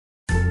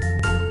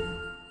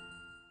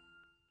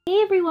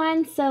Hey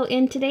everyone, so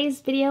in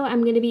today's video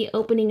I'm going to be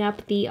opening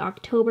up the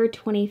October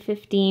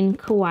 2015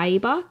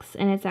 KAWAII box,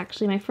 and it's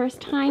actually my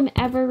first time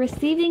ever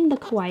receiving the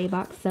KAWAII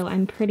box, so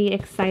I'm pretty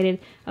excited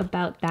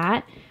about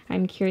that.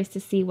 I'm curious to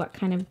see what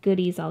kind of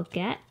goodies I'll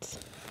get.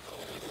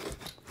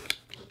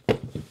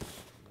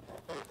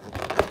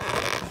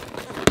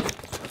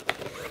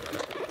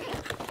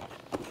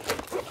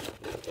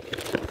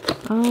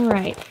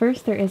 Alright,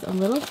 first there is a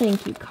little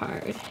thank you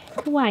card.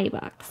 KAWAII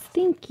box.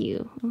 Thank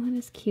you. Oh, that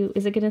is cute.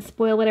 Is it going to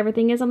spoil what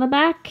everything is on the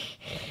back?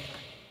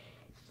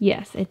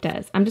 Yes, it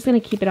does. I'm just going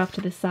to keep it off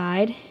to the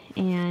side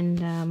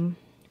and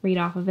read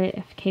off of it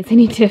in case I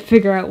need to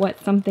figure out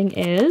what something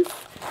is.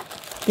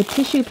 The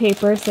tissue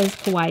paper says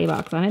KAWAII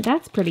box on it.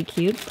 That's pretty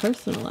cute.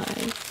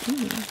 Personalized.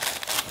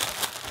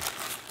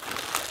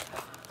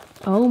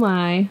 Oh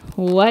my.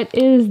 What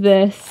is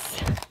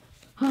this?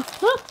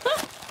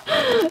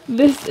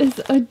 This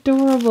is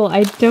adorable.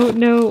 I don't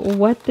know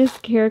what this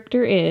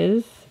character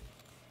is,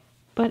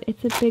 but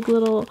it's a big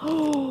little...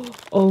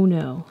 Oh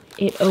no,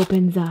 it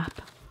opens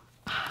up.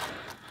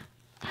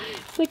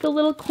 It's like a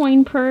little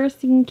coin purse.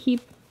 You can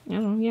keep, I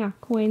don't know, yeah,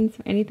 coins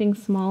or anything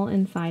small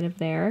inside of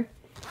there.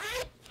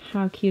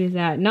 How cute is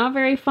that? Not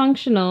very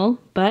functional,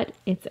 but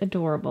it's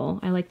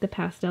adorable. I like the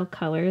pastel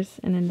colors,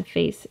 and then the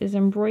face is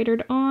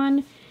embroidered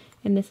on,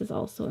 and this is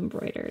also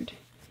embroidered.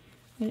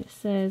 And it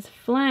says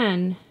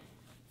Flan.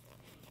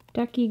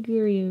 Ducky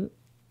Gurumi.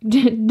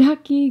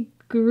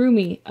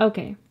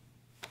 Okay.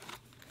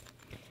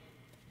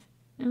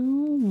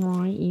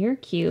 Alright, you're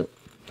cute.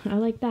 I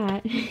like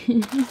that.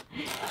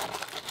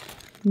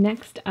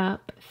 Next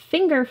up,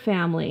 Finger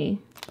Family.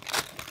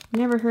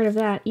 Never heard of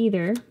that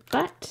either,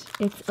 but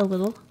it's a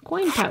little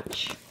coin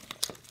pouch.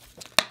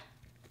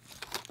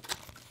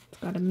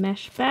 It's got a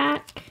mesh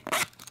back,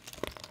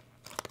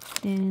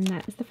 and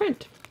that is the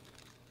front.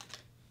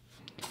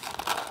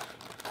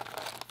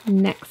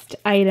 Next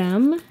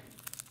item.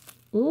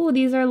 Ooh,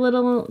 these are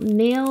little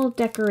nail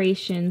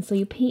decorations. So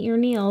you paint your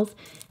nails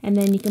and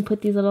then you can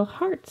put these little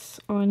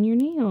hearts on your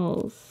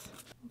nails.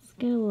 Let's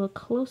get a little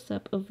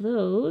close-up of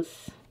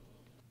those.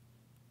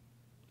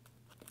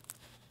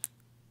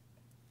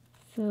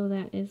 So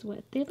that is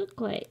what they look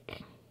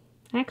like.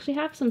 I actually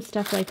have some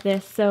stuff like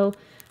this, so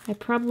I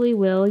probably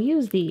will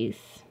use these.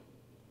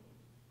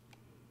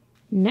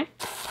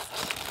 Next.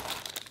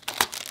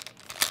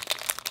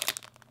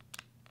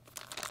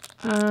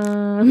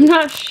 I'm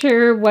not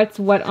sure what's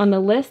what on the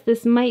list.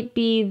 This might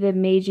be the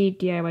Meiji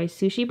DIY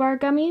Sushi Bar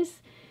gummies.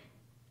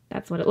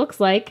 That's what it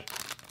looks like.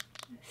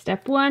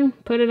 Step 1,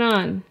 put it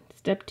on.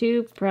 Step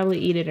 2, probably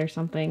eat it or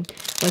something.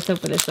 Let's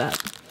open this up.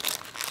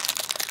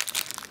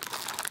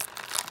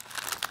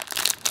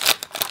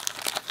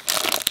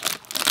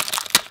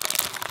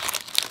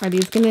 Are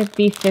these gonna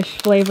be fish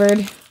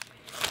flavored?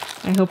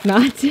 I hope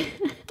not.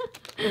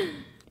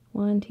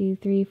 1, 2,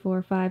 3,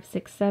 4, 5,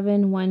 6,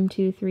 7. 1,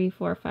 2, 3,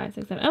 4, 5,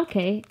 6, 7.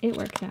 Okay, it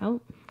worked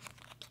out.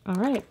 All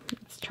right,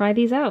 let's try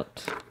these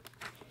out.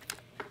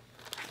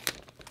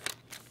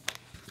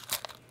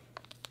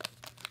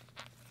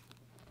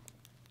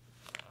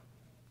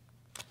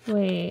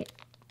 Wait,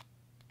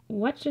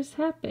 what just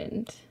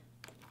happened?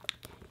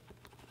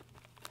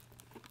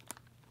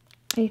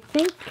 I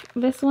think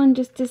this one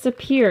just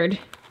disappeared.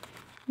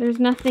 There's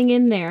nothing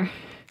in there.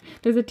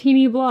 There's a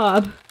teeny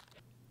blob.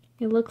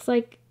 It looks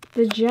like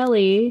the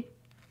jelly.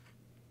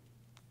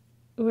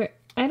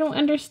 I don't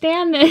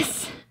understand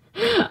this.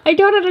 I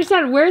don't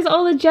understand. Where's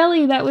all the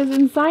jelly that was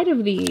inside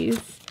of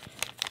these?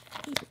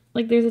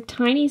 Like there's a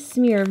tiny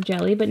smear of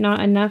jelly, but not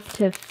enough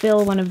to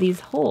fill one of these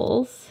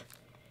holes.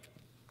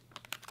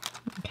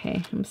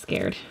 Okay, I'm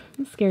scared.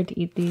 I'm scared to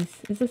eat these.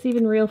 Is this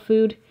even real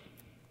food?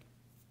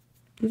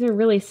 These are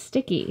really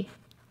sticky.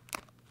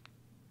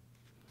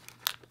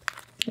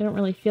 They don't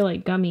really feel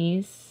like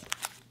gummies.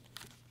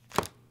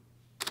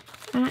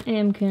 I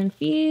am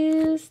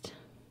confused.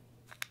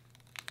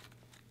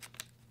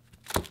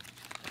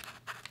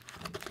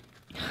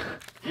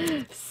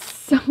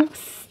 So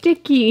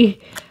sticky.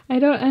 I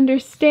don't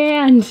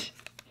understand.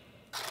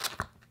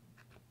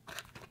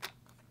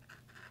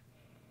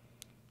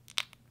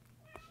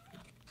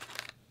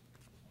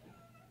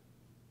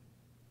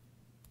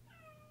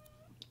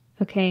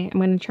 Okay, I'm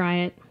gonna try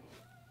it.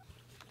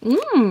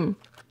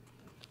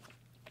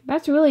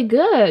 That's really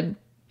good.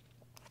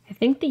 I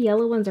think the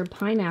yellow ones are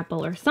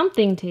pineapple or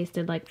something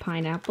tasted like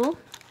pineapple.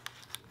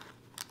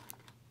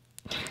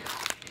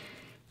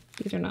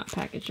 These are not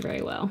packaged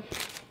very well.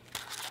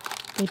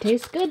 They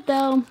taste good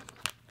though.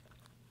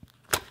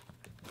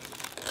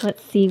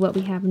 Let's see what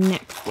we have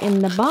next in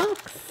the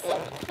box.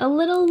 A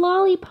little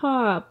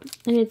lollipop,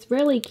 and it's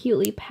really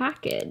cutely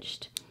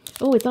packaged.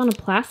 Oh, it's on a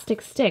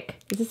plastic stick.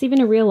 Is this even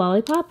a real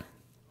lollipop?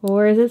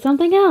 Or is it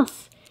something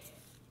else?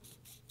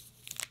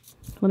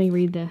 Let me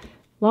read the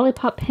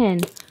lollipop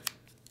pen.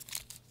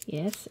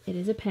 Yes, it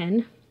is a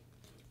pen.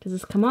 Does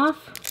this come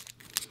off?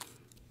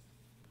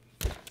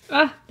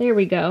 Ah, there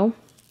we go.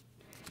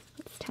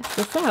 Let's test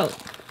this out.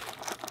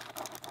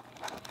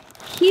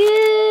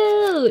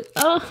 Cute!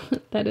 Oh,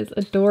 that is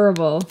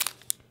adorable.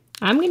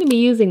 I'm going to be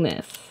using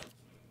this.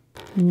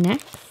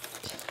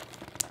 Next,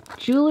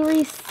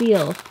 jewelry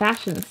seal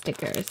fashion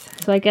stickers.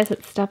 So I guess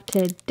it's stuff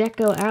to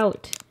deco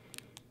out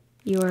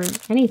your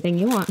anything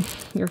you want.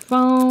 Your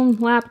phone,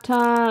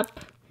 laptop,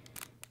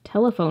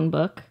 telephone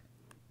book.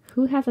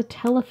 Who has a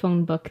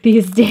telephone book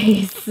these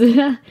days?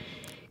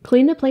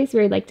 Clean the place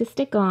where you'd like to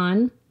stick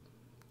on.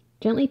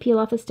 Gently peel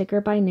off a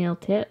sticker by nail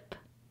tip.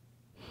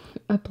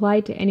 Apply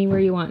to anywhere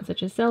you want,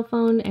 such as cell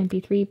phone,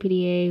 MP3,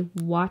 PDA,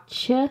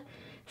 watch,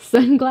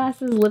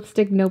 sunglasses,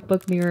 lipstick,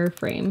 notebook, mirror,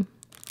 frame.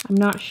 I'm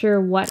not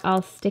sure what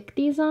I'll stick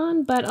these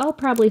on, but I'll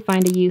probably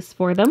find a use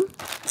for them.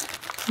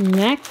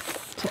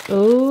 Next,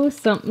 oh,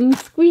 something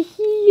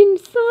squeaky and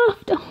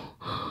soft.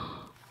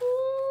 Oh,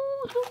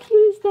 how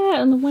cute is that?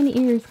 And the one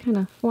ear is kind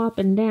of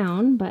flopping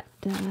down, but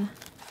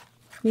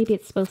maybe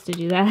it's supposed to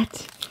do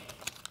that.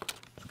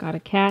 It's got a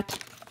cat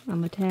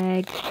on the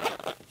tag.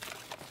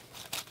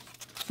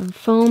 Some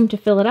foam to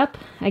fill it up.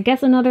 I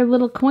guess another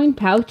little coin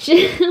pouch.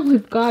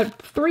 We've got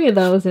 3 of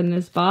those in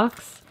this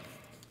box.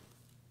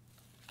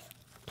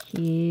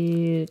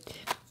 Cute.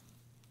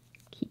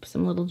 Keep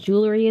some little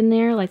jewelry in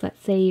there. Like,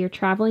 let's say you're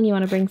traveling, you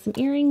want to bring some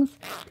earrings.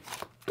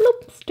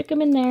 Bloop, stick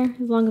them in there.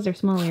 As long as they're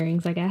small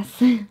earrings, I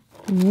guess.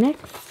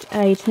 Next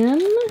item.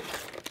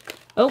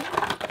 Oh,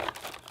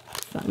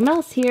 something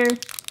else here.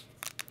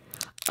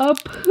 A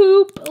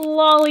poop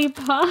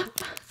lollipop.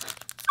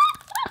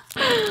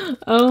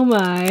 Oh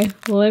my.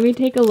 Well, let me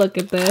take a look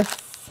at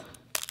this.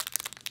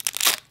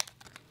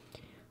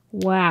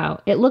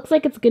 Wow. It looks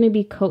like it's going to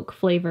be Coke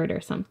flavored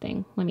or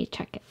something. Let me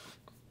check it.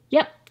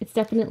 Yep, it's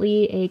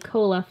definitely a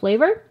cola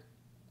flavor.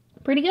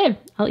 Pretty good.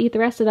 I'll eat the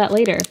rest of that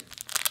later.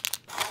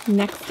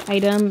 Next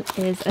item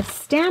is a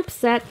stamp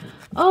set.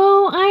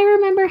 Oh, I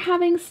remember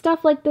having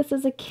stuff like this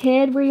as a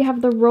kid where you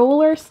have the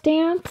roller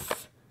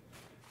stamps.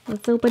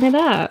 Let's open it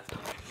up.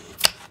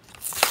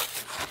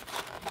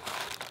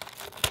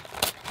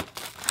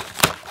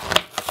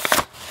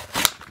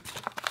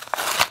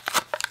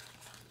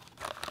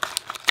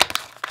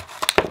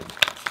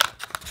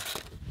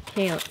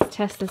 Okay, let's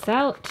test this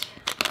out.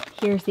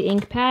 Here's the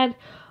ink pad.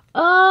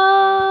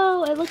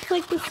 Oh, it looks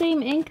like the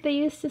same ink they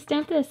used to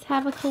stamp this.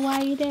 Have a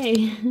kawaii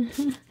day.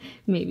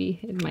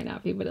 Maybe, it might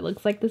not be, but it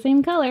looks like the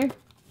same color.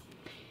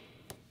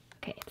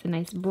 Okay, it's a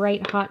nice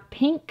bright hot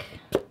pink.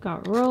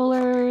 Got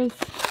rollers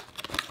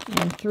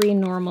and 3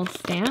 normal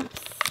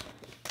stamps.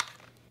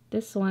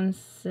 This one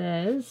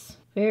says,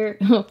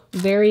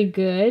 very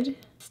good,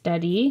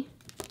 steady.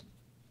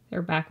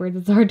 They're backwards,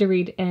 it's hard to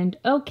read, and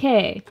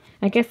okay.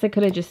 I guess I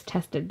could have just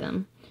tested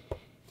them.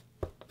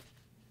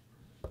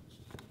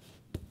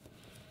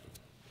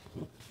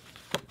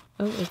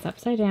 Oh, it's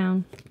upside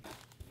down.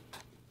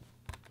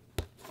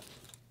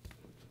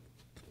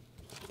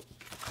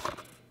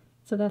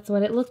 So that's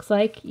what it looks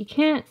like. You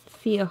can't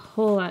see a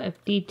whole lot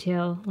of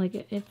detail.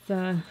 Like it's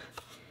you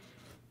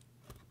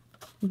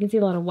can see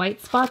a lot of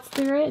white spots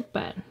through it,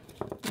 but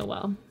oh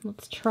well.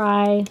 Let's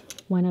try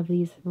one of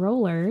these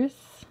rollers.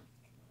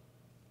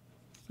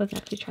 Let's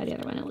actually try the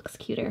other one. It looks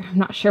cuter. I'm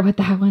not sure what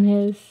that one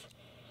is.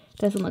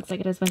 Doesn't look like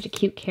it has a bunch of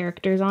cute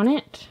characters on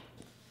it.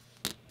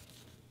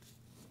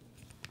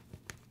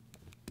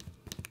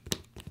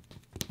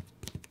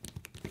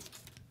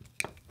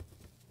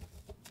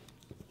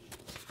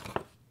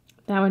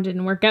 That one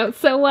didn't work out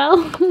so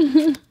well.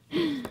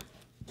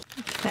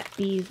 Set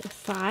these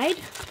aside.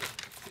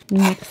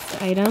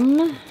 Next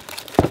item,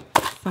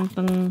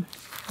 something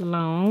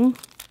long,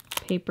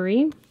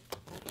 papery.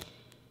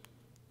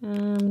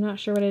 I'm not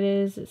sure what it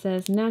is. It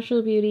says,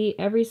 natural beauty,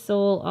 every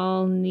soul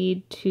all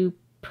need to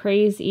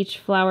praise each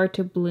flower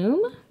to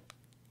bloom.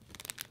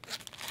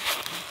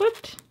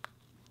 What?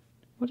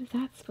 What is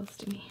that supposed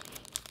to mean?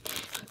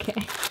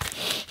 Okay.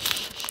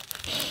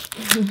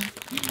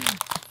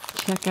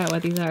 Check out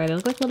what these are. They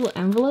look like little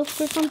envelopes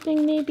or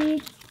something,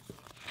 maybe?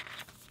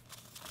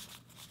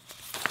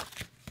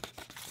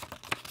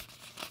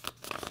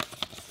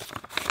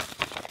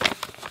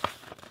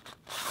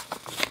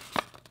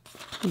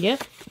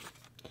 Yep.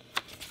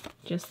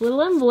 Just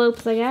little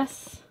envelopes, I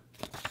guess.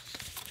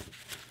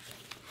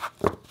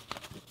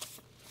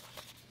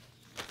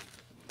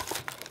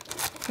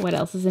 What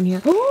else is in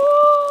here?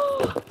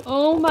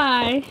 Oh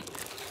my.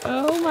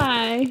 Oh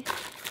my.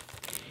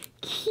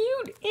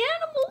 Cute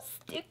animal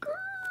stickers.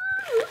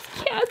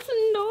 Cats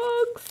and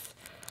dogs.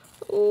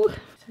 Oh,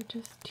 these are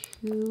just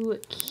too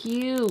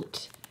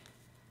cute.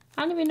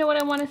 I don't even know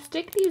what I want to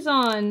stick these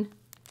on.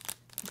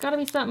 It's got to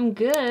be something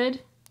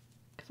good,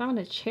 because I'm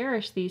going to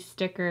cherish these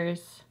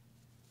stickers.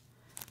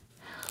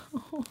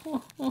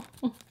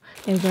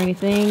 Is there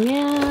anything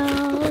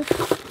else?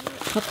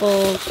 A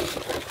couple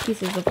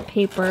pieces of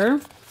paper.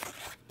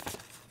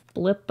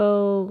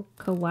 Blippo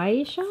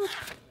Kawaii Shop.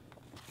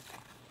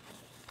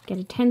 Get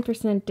a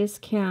 10%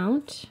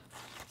 discount.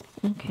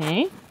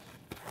 Okay.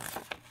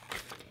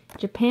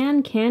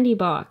 Japan Candy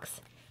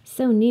Box.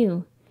 So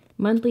new.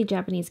 Monthly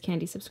Japanese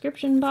candy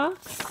subscription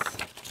box.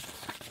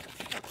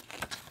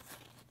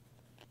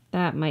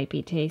 That might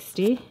be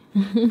tasty.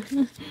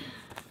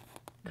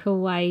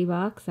 Kawaii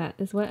box, that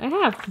is what I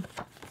have.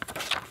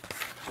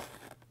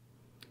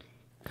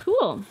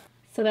 Cool.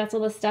 So that's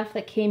all the stuff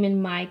that came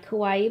in my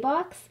kawaii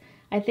box.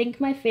 I think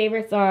my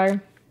favorites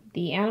are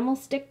the animal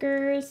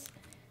stickers,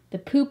 the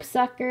poop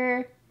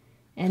sucker,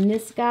 and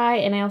this guy,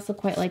 and I also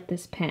quite like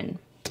this pen.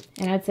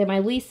 And I'd say my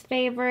least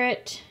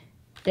favorite,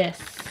 this.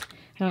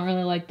 I don't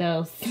really like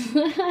those.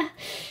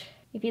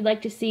 If you'd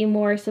like to see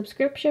more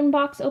subscription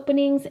box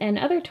openings and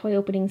other toy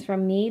openings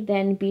from me,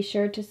 then be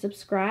sure to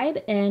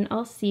subscribe, and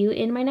I'll see you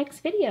in my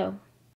next video.